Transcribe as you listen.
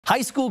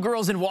High school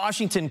girls in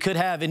Washington could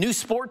have a new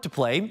sport to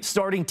play.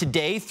 Starting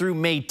today through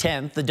May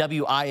 10th, the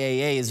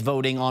WIAA is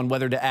voting on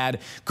whether to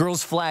add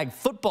girls flag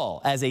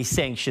football as a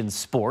sanctioned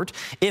sport.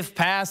 If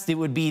passed, it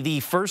would be the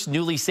first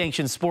newly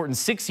sanctioned sport in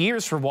 6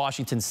 years for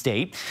Washington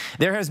State.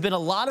 There has been a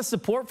lot of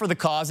support for the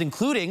cause,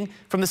 including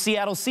from the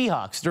Seattle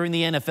Seahawks. During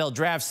the NFL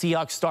draft,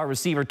 Seahawks star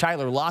receiver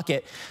Tyler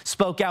Lockett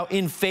spoke out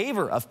in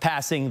favor of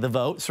passing the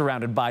vote,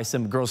 surrounded by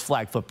some girls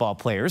flag football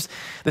players.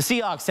 The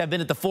Seahawks have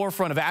been at the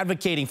forefront of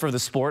advocating for the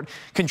sport,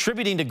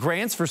 contributing to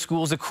grants for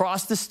schools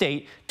across the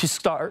state to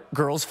start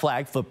girls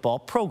flag football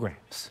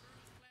programs.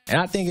 And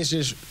I think it's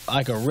just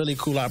like a really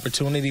cool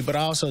opportunity, but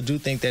I also do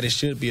think that it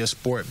should be a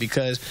sport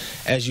because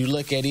as you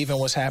look at even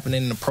what's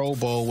happening in the Pro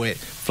Bowl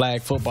with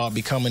flag football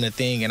becoming a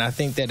thing, and I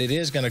think that it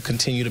is going to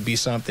continue to be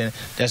something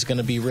that's going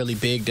to be really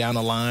big down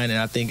the line, and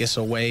I think it's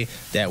a way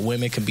that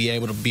women can be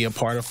able to be a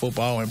part of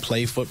football and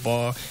play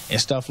football and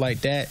stuff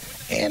like that.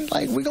 And,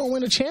 like, we're going to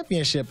win a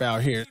championship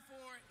out here.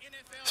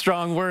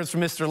 Strong words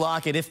from Mr.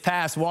 Lockett. If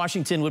passed,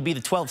 Washington would be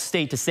the 12th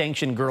state to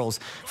sanction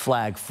girls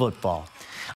flag football.